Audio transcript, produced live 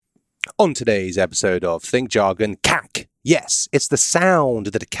On today's episode of Think Jargon, cack. Yes, it's the sound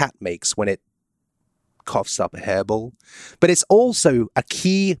that a cat makes when it coughs up a hairball. But it's also a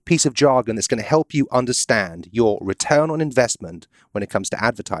key piece of jargon that's going to help you understand your return on investment when it comes to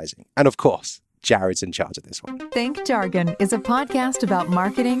advertising. And of course, Jared's in charge of this one. Think Jargon is a podcast about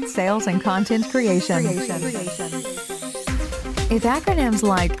marketing, sales, and content creation. If acronyms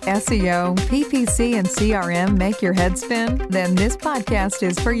like SEO, PPC, and CRM make your head spin, then this podcast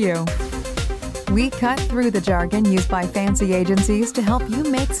is for you. We cut through the jargon used by fancy agencies to help you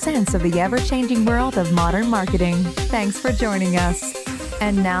make sense of the ever-changing world of modern marketing. Thanks for joining us.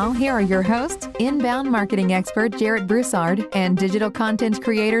 And now, here are your hosts, inbound marketing expert Jared Broussard and digital content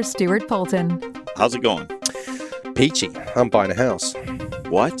creator Stuart Polton. How's it going? Peachy. I'm buying a house.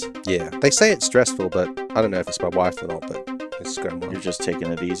 What? Yeah. They say it's stressful, but I don't know if it's my wife or not, but it's going well. You're just taking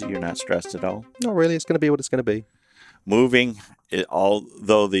it easy? You're not stressed at all? Not really. It's going to be what it's going to be. Moving,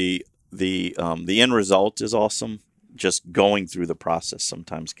 although the end result is awesome, just going through the process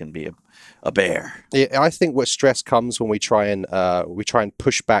sometimes can be a bear. Yeah, I think what stress comes when we try and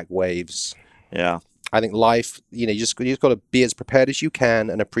push back waves. Yeah. I think life, you just got to be as prepared as you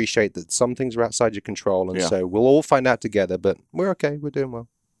can and appreciate that some things are outside your control. And so we'll all find out together, but we're okay. We're doing well.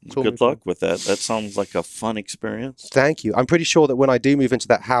 Good luck with that. That sounds like a fun experience. Thank you. I'm pretty sure that when I do move into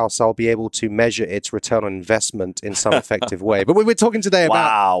that house, I'll be able to measure its return on investment in some effective way. But we're talking today about...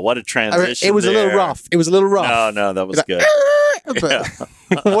 Wow, what a transition. It was a little rough. No, that was good.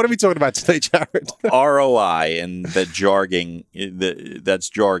 What are we talking about today, Jared? ROI and the jargon, that's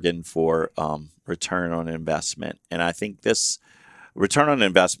jargon for return on investment. And I think this return on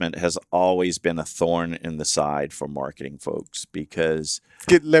investment has always been a thorn in the side for marketing folks because...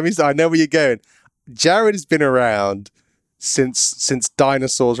 I know where you're going. Jared has been around since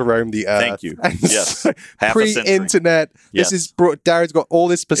dinosaurs roamed the earth. Thank you. Yes. Pre-internet. Yes. Jared's got all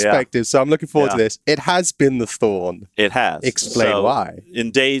this perspective, so I'm looking forward to this. It has been the thorn. It has. Explain why.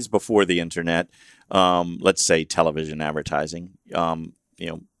 In days before the internet, let's say television advertising,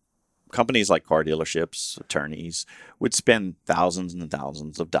 companies like car dealerships, attorneys would spend thousands and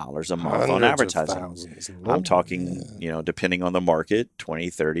thousands of dollars a month on advertising. I'm talking, depending on the market,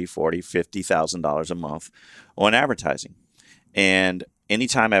 $20,000, $30,000, $40,000, $50,000 a month on advertising. And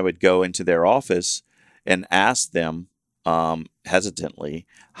anytime I would go into their office and ask them hesitantly,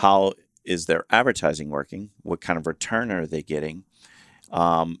 how is their advertising working? What kind of return are they getting?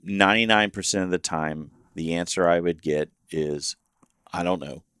 99% of the time, the answer I would get is, I don't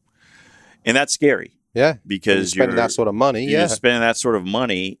know. And that's scary. Yeah. Because you're spending that sort of money. You're spending that sort of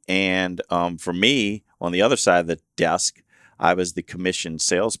money. And for me, on the other side of the desk, I was the commissioned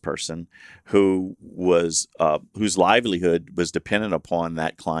salesperson whose livelihood was dependent upon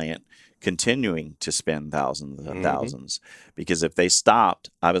that client continuing to spend thousands and thousands. Because if they stopped,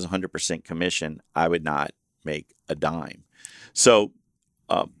 I was 100% commission. I would not make a dime. So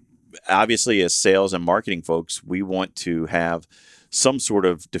obviously, as sales and marketing folks, we want to have some sort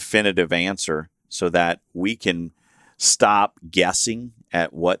of definitive answer so that we can stop guessing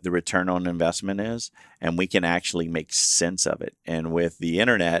at what the return on investment is and we can actually make sense of it. And with the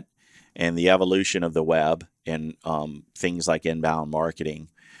internet and the evolution of the web and things like inbound marketing,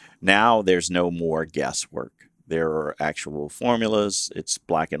 now there's no more guesswork. There are actual formulas. It's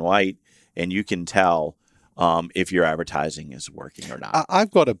black and white, and you can tell if your advertising is working or not. I've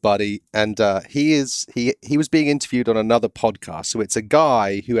got a buddy, and he was being interviewed on another podcast. So it's a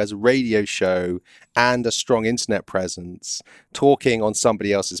guy who has a radio show and a strong internet presence talking on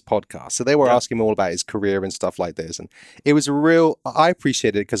somebody else's podcast. So they were asking him all about his career and stuff like this. And it was I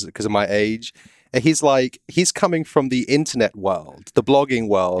appreciated it because of my age. He's coming from the internet world, the blogging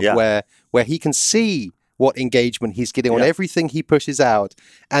world, where he can see what engagement he's getting on everything he pushes out.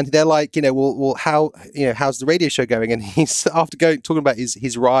 And they're like, well, how's the radio show going? And he's talking about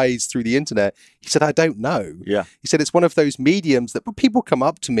his rise through the internet. He said, I don't know. Yeah. He said, it's one of those mediums that people come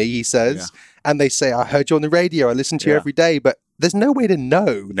up to me, he says, and they say, I heard you on the radio. I listen to you every day, but there's no way to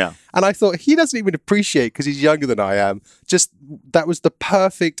know. No. And I thought he doesn't even appreciate, because he's younger than I am, just that was the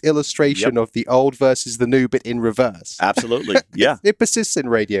perfect illustration of the old versus the new, but in reverse. Absolutely. Yeah. It persists in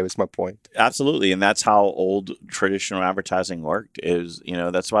radio is my point. Absolutely. And that's how old traditional advertising worked is,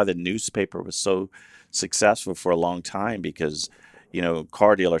 that's why the newspaper was so successful for a long time because,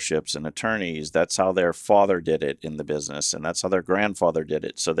 car dealerships and attorneys, that's how their father did it in the business. And that's how their grandfather did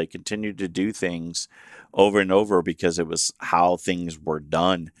it. So they continued to do things over and over because it was how things were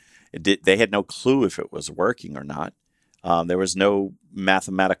done. They had no clue if it was working or not. There was no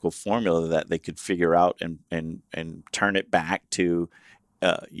mathematical formula that they could figure out and turn it back to,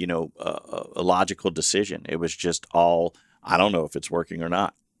 a logical decision. It was just all, I don't know if it's working or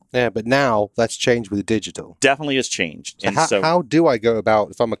not. Yeah, but now that's changed with digital. Definitely has changed. So how do I go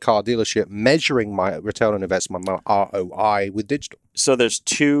about, if I'm a car dealership, measuring my return on investment, my ROI with digital? So there's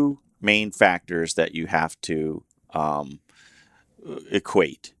two main factors that you have to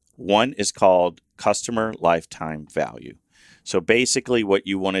equate. One is called customer lifetime value. So basically what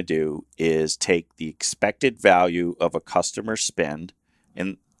you want to do is take the expected value of a customer spend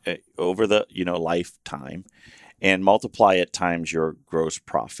over the lifetime and multiply it times your gross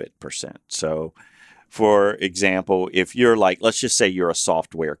profit percent. So for example, if you're let's just say you're a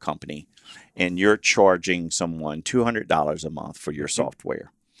software company and you're charging someone $200 a month for your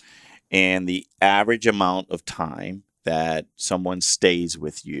software, and the average amount of time that someone stays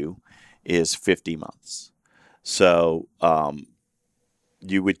with you is 50 months. So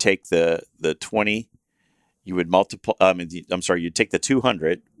you would take the 20, you would multiply. You'd take the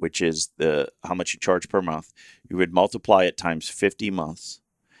 200, which is how much you charge per month. You would multiply it times 50 months,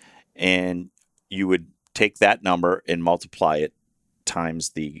 and you would take that number and multiply it times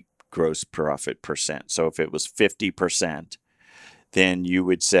the gross profit percent. So if it was 50%, then you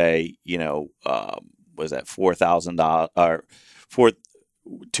would say, was that $4,000 or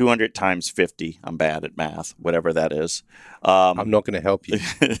 200 times 50? I'm bad at math, whatever that is. I'm not going to help you.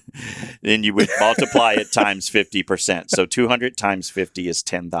 Then you would multiply it times 50%. So 200 times 50 is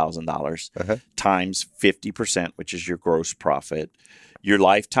 $10,000 times 50%, which is your gross profit. Your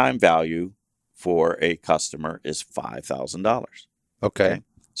lifetime value for a customer is $5,000. Okay.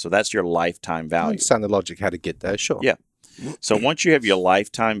 So that's your lifetime I value. understand the logic how to get there, sure. Yeah. So once you have your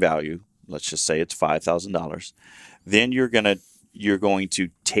lifetime value, let's just say it's $5,000, then you're going to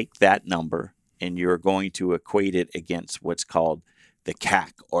take that number and you're going to equate it against what's called the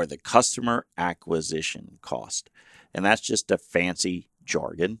CAC, or the customer acquisition cost. And that's just a fancy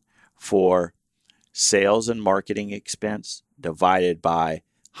jargon for sales and marketing expense divided by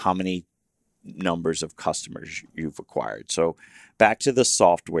how many numbers of customers you've acquired. So back to the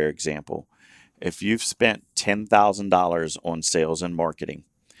software example. If you've spent $10,000 on sales and marketing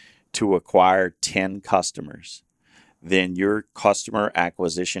to acquire 10 customers, then your customer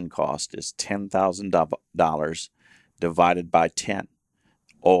acquisition cost is $10,000 divided by 10,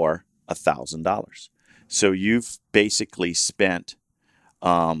 or $1,000. So you've basically spent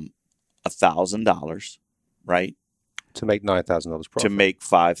 $1,000, right? To make $9,000 profit. To make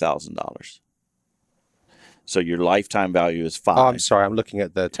 $5,000. So your lifetime value is $5,000. Oh, I'm sorry. I'm looking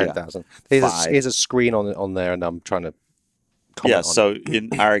at the 10,000. Here's a screen on there, and I'm trying to comment on so it.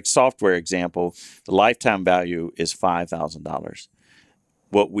 In our software example, the lifetime value is $5,000.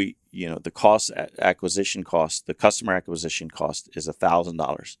 What the customer acquisition cost is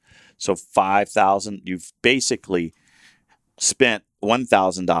 $1,000. So $5,000, you've basically spent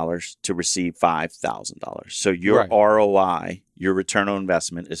 $1,000 to receive $5,000. So your ROI, your return on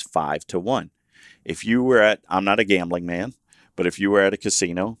investment, is 5 to 1. If you were I'm not a gambling man, but if you were at a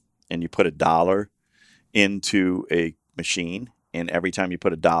casino and you put $1 into a machine, and every time you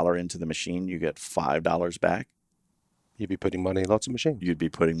put $1 into the machine, you get $5 back, you'd be putting money in lots of machines. You'd be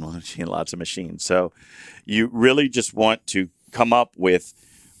putting money in lots of machines. So you really just want to come up with,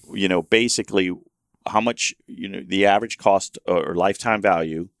 basically how much, the average cost or lifetime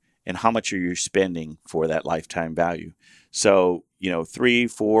value, and how much are you spending for that lifetime value. So, 3,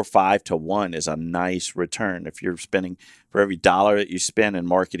 4, 5 to 1 is a nice return. If you're spending, for every dollar that you spend in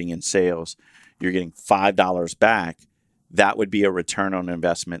marketing and sales, you're getting $5 back. That would be a return on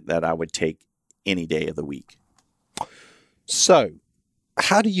investment that I would take any day of the week. So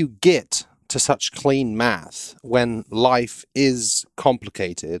how do you get to such clean math when life is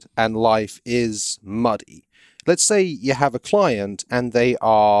complicated and life is muddy? Let's say you have a client and they're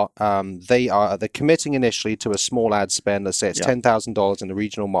committing initially to a small ad spend. Let's say it's $10,000 in a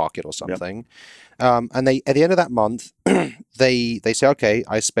regional market or something. And they, at the end of that month, they say, okay,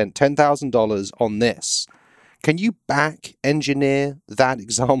 I spent $10,000 on this. Can you back engineer that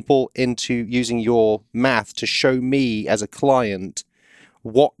example into using your math to show me as a client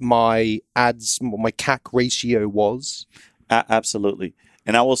what my CAC ratio was? Absolutely.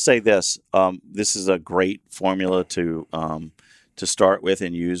 And I will say this, this is a great formula to start with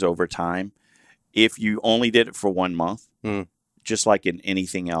and use over time. If you only did it for 1 month, just like in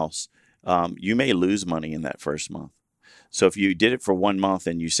anything else, you may lose money in that first month. So if you did it for 1 month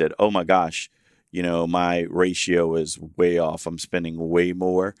and you said, oh my gosh, my ratio is way off, I'm spending way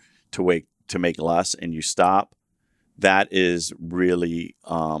more to make less, and you stop, that is really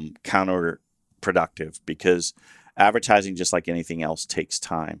counterproductive, because advertising, just like anything else, takes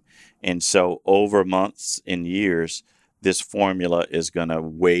time. And so over months and years, this formula is going to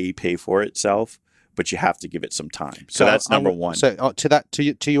way pay for itself. but you have to give it some time. So that's number one. So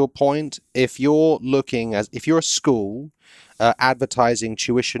to your point, if you're a school advertising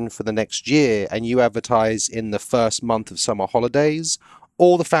tuition for the next year, and you advertise in the first month of summer holidays,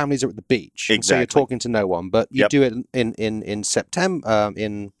 all the families are at the beach. Exactly. So you're talking to no one. But you do it in September,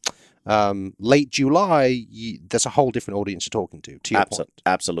 in late July, there's a whole different audience you're talking to your point.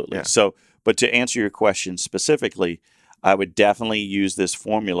 Absolutely. Yeah. So, but to answer your question specifically, I would definitely use this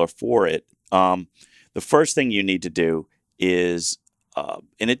formula for it. The first thing you need to do is, and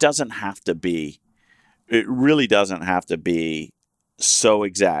it really doesn't have to be so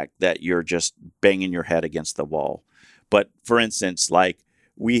exact that you're just banging your head against the wall. But for instance, like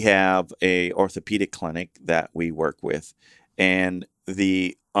we have a orthopedic clinic that we work with, and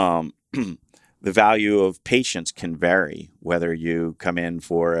the the value of patients can vary, whether you come in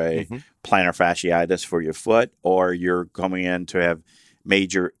for a plantar fasciitis for your foot or you're coming in to have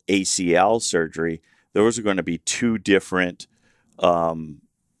major ACL surgery. Those are going to be two different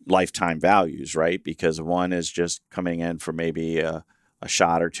lifetime values, right? Because one is just coming in for maybe a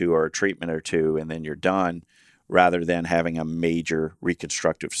shot or two or a treatment or two, and then you're done, rather than having a major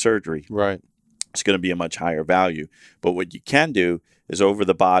reconstructive surgery. Right. It's going to be a much higher value. But what you can do is over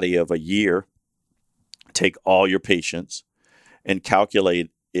the body of a year, take all your patients and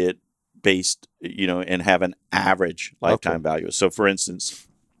calculate it based, and have an average lifetime value. So for instance,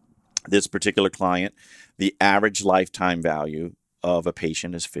 this particular client, the average lifetime value of a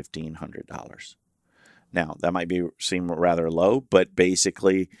patient is $1,500. Now, that might seem rather low, but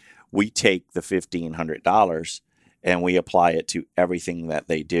basically we take the $1,500 and we apply it to everything that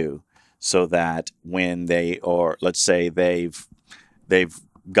they do, so that when let's say they've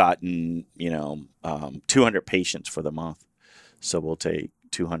gotten 200 patients for the month, so we'll take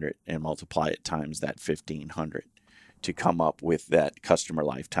 200 and multiply it times that 1,500 to come up with that customer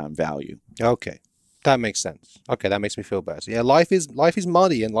lifetime value. Okay, that makes sense. Okay, that makes me feel better. So yeah, life is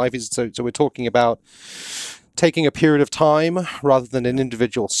money, and life is so we're talking about taking a period of time rather than an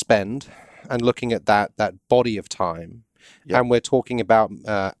individual spend, and looking at that body of time. Yep. And we're talking about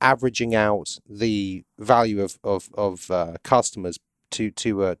averaging out the value of customers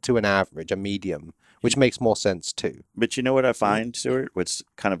to an average, a medium, which makes more sense too. But you know what I find, Stuart? What's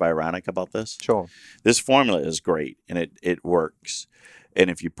kind of ironic about this? Sure. This formula is great, and it works. And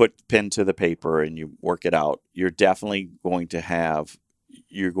if you put pen to the paper and you work it out, you're definitely going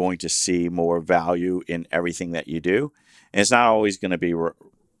to see more value in everything that you do. And it's not always going to be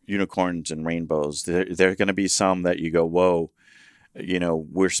unicorns and rainbows. There are going to be some that you go, whoa,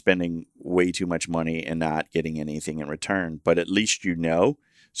 we're spending way too much money and not getting anything in return. But at least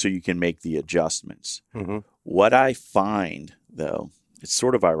so you can make the adjustments. Mm-hmm. What I find, though, it's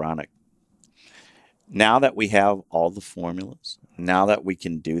sort of ironic. Now that we have all the formulas, now that we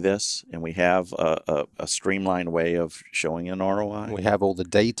can do this, and we have a streamlined way of showing an ROI. We have all the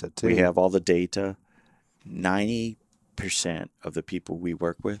data, too. We have all the data. 90% of the people we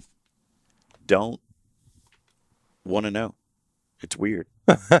work with don't want to know. It's weird.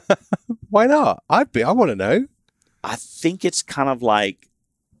 Why not? I want to know. I think it's kind of like,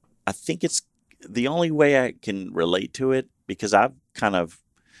 it's the only way I can relate to it, because I've kind of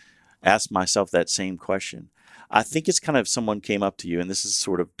asked myself that same question. I think it's kind of someone came up to you, and this is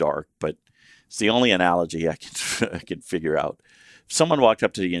sort of dark, but it's the only analogy I can figure out. If someone walked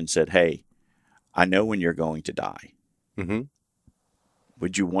up to you and said, "Hey, I know when you're going to die." Mm-hmm.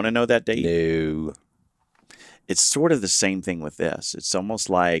 Would you want to know that date? No. It's sort of the same thing with this. It's almost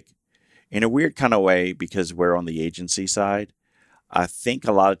like, in a weird kind of way, because we're on the agency side, I think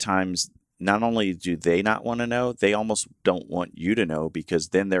a lot of times, not only do they not want to know, they almost don't want you to know, because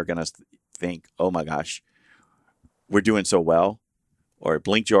then they're going to think, oh my gosh, we're doing so well, or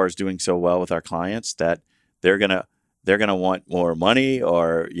Blinkjar is doing so well with our clients that they're going to want more money,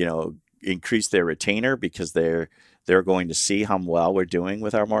 or, increase their retainer, because they're going to see how well we're doing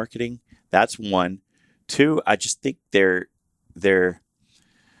with our marketing. That's one. Two, I just think they're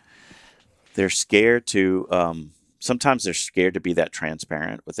scared to, sometimes they're scared to be that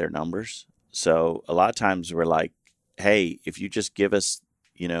transparent with their numbers. So a lot of times we're like, hey, if you just give us,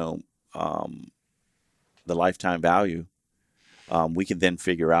 the lifetime value, we can then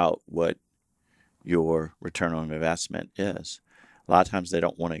figure out what your return on investment is. A lot of times they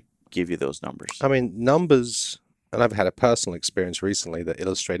don't want to give you those numbers. I mean, numbers, and I've had a personal experience recently that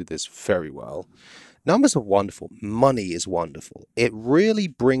illustrated this very well. Numbers are wonderful. Money is wonderful. It really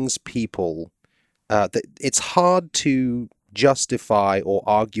brings people, it's hard to justify or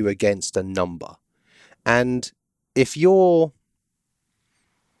argue against a number. And if you're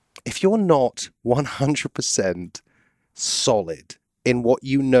not 100% solid in what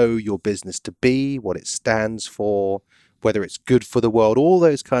you know your business to be, what it stands for, whether it's good for the world, all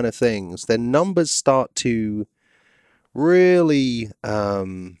those kind of things, then numbers start to really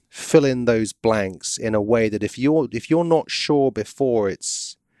fill in those blanks in a way that if you're not sure before,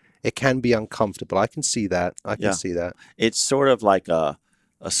 it can be uncomfortable. I can see that. I can see that. It's sort of like a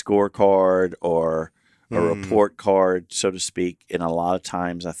scorecard or a report card, so to speak. And a lot of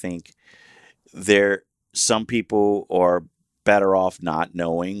times I think some people are better off not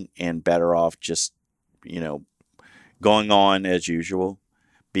knowing and better off just, going on as usual,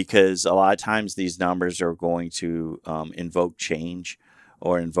 because a lot of times these numbers are going to invoke change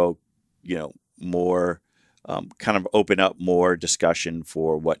or invoke, more, kind of open up more discussion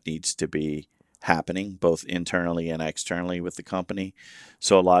for what needs to be happening, both internally and externally with the company.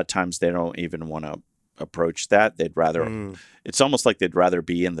 So a lot of times they don't even want to approach that. They'd rather, it's almost like they'd rather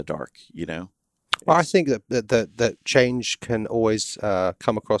be in the dark, Well, I think that change can always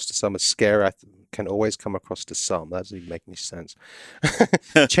come across to some as scary. Can always come across to some. That doesn't even make any sense.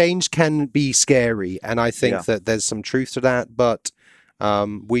 Change can be scary, and I think that there's some truth to that. But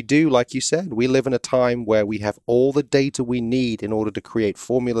we do, like you said, we live in a time where we have all the data we need in order to create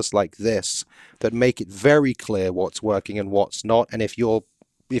formulas like this that make it very clear what's working and what's not. And if your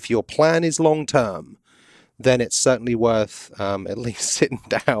plan is long term, then it's certainly worth at least sitting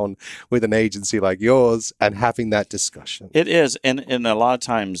down with an agency like yours and having that discussion. It is. And a lot of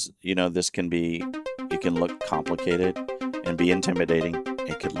times, it can look complicated and be intimidating.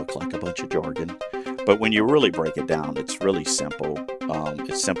 It could look like a bunch of jargon. But when you really break it down, it's really simple.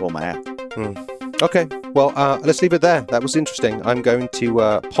 It's simple math. Okay. Well, let's leave it there. That was interesting. I'm going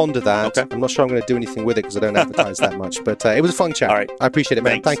to ponder that. Okay. I'm not sure I'm going to do anything with it because I don't advertise that much. But it was a fun chat. All right. I appreciate it,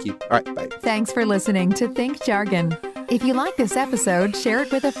 man. Thanks. Thank you. All right. Bye. Thanks for listening to Think Jargon. If you like this episode, share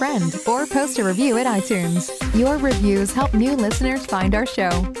it with a friend or post a review at iTunes. Your reviews help new listeners find our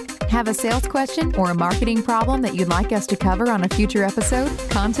show. Have a sales question or a marketing problem that you'd like us to cover on a future episode?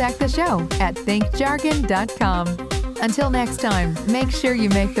 Contact the show at thinkjargon.com. Until next time, make sure you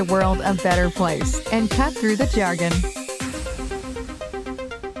make the world a better place and cut through the jargon.